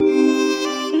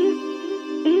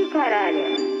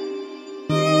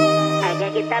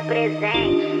gangue tá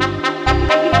presente.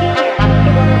 Adivinha,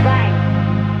 chegou no baile.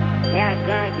 É a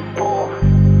gangue, porra.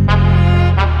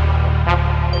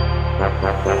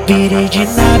 Virei de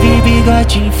nave,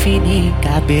 bigode fininho,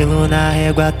 cabelo na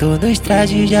régua, tô nos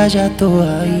trajes, já tô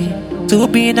aí.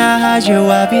 Subi na rádio,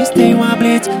 eu avistei uma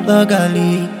blitz logo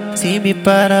ali. Se me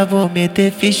parar, vou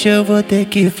meter ficha, eu vou ter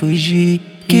que fugir.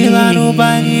 Que lá no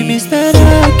baile me espera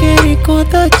aquele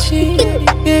contatinho,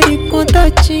 aquele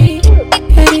contatinho,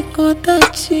 aquele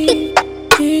contatinho.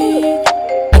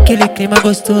 Aquele clima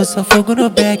gostoso, só fogo no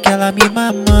beck, ela me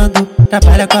mamando.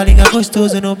 Trabalha com a língua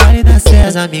gostoso no baile da Sé,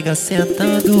 as amigas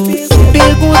sentando.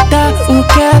 Pergunta o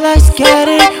que elas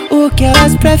querem, o que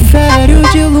elas preferem. O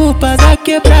de lupa da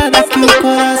quebrada que o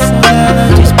coração dela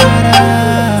dispara.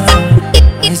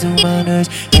 Mais uma noite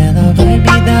ela vai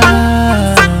me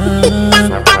dar.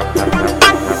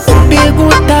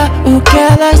 Pergunta o que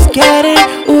elas querem,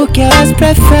 o que elas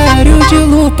preferem. O de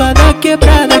lupa da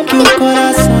quebrada que o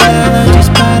coração dela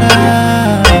dispara.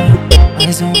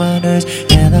 Mais uma noite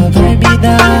ela vai me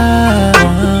dar.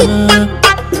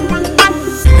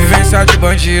 Vivência de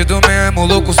bandido mesmo,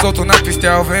 louco solto na pista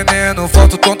é o veneno.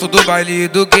 Falta o tonto do baile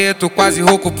do gueto, quase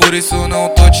rouco, por isso não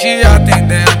tô te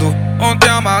atendendo. Ontem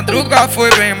a madruga foi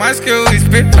bem mais que eu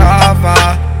esperava.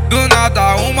 Do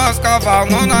nada umas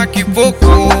cavalona que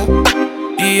focou.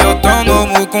 E eu tão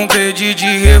novo com crede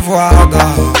de revoada.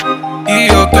 E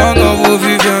eu tão novo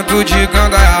vivendo de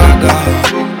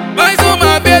gangaiada. Mais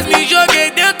uma vez me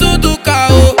joguei dentro do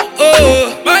caô,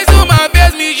 oh. Mais uma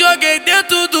vez me joguei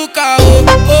dentro do caô,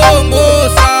 oh.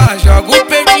 Moça, joga o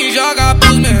peito e joga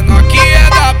pros menor que é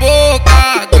da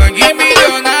boca. Gangue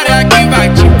milionária que vai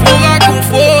te empurrar com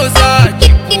força.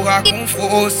 Te empurrar com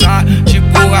força, te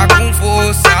empurrar com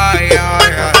força, ai,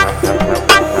 ai, ai.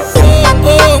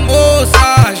 Oh, oh,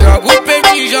 moça, joga o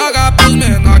peito e joga pros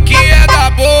menor que é da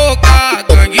boca.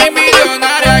 Gangue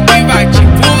milionária que vai te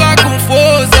empurrar com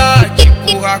força. Te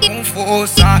empurrar com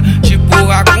força, te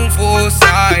empurrar com força,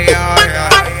 ai, ai,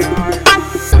 ai.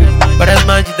 Várias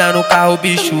bandidas no carro,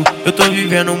 bicho, eu tô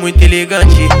vivendo muito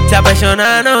elegante. Se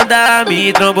apaixonar não dá,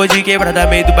 me trombou de quebrada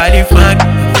meio do baile funk.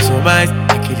 Eu não sou mais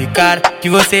aquele cara que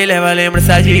você leva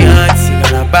lembrança de antes.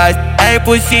 Siga na paz, é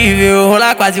impossível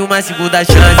rolar quase uma segunda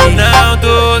chance. Não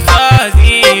tô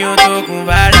sozinho, tô com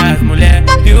várias mulheres.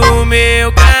 E o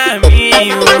meu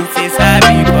caminho, cê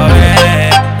sabe qual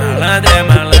é. Malandro é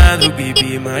malandro,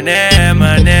 bibi, mané,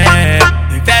 mané.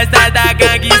 Em festa da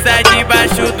gangue sai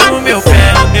debaixo do meu pé.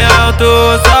 Eu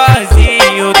tô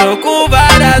sozinho, tô com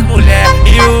várias mulheres.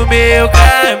 E o meu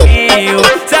caminho,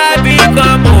 sabe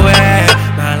como é.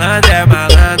 Malandro é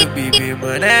malandro, bibi,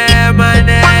 mané,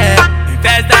 mané. Em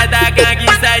festa da gangue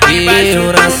sai debaixo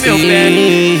do meu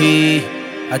pé.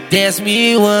 Há 10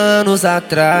 mil anos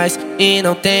atrás, e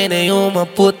não tem nenhuma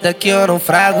puta que eu não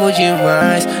frago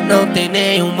demais. Não tem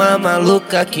nenhuma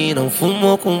maluca que não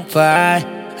fumou com o pai.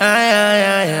 Ai, ai,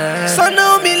 ai, ai. Só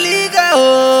não me liga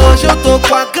hoje, eu tô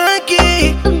com a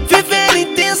gangue, vivendo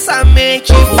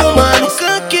intensamente, fumando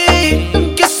canque,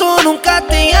 que isso nunca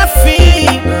tenha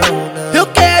fim. Eu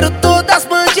quero todas as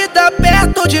bandidas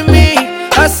perto de mim,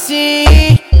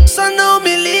 assim. Só não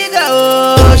me liga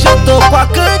hoje, eu tô com a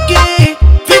gangue,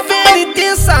 vivendo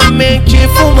intensamente,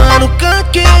 fumando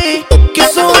canque, que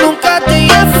isso nunca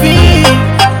tenha fim.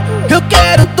 Eu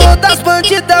quero todas as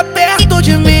bandidas perto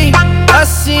de mim,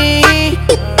 assim.